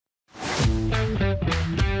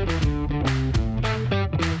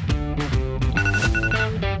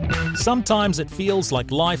Sometimes it feels like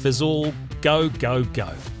life is all go, go,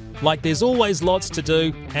 go. Like there's always lots to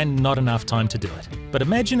do and not enough time to do it. But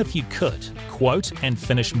imagine if you could quote and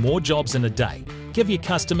finish more jobs in a day, give your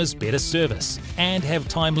customers better service, and have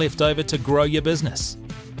time left over to grow your business.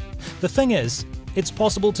 The thing is, it's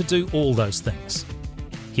possible to do all those things.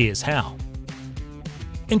 Here's how.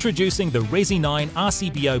 Introducing the Resi9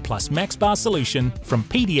 RCBO plus MAXBAR solution from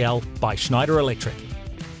PDL by Schneider Electric.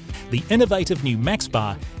 The innovative new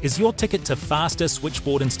MAXBAR is your ticket to faster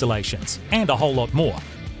switchboard installations and a whole lot more.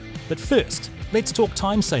 But first, let's talk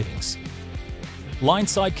time savings.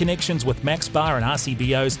 Line-side connections with MAXBAR and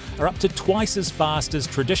RCBOs are up to twice as fast as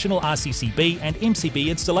traditional RCCB and MCB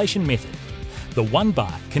installation method. The one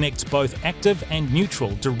bar connects both active and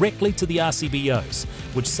neutral directly to the RCBOs,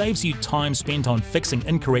 which saves you time spent on fixing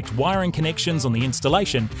incorrect wiring connections on the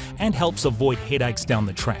installation and helps avoid headaches down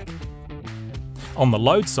the track. On the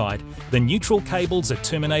load side, the neutral cables are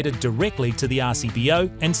terminated directly to the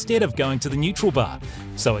RCBO instead of going to the neutral bar,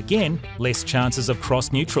 so again, less chances of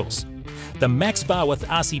cross neutrals. The MAXBAR with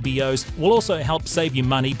RCBOs will also help save you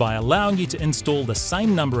money by allowing you to install the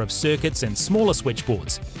same number of circuits and smaller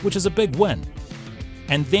switchboards, which is a big win.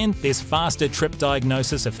 And then there's faster trip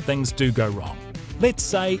diagnosis if things do go wrong. Let's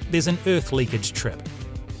say there's an earth leakage trip.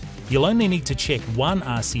 You'll only need to check one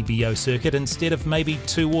RCBO circuit instead of maybe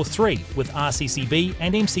 2 or 3 with RCCB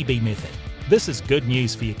and MCB method. This is good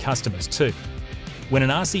news for your customers too. When an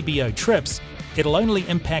RCBO trips, it'll only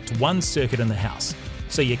impact one circuit in the house,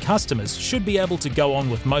 so your customers should be able to go on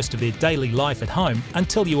with most of their daily life at home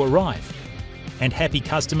until you arrive. And happy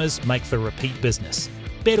customers make for repeat business,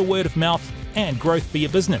 better word of mouth, and growth for your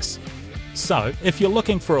business. So, if you're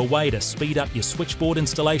looking for a way to speed up your switchboard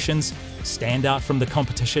installations, stand out from the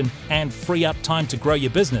competition, and free up time to grow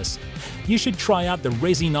your business, you should try out the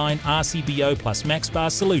Resi9 RCBO plus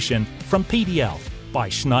MAXBAR solution from PDL by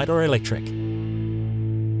Schneider Electric.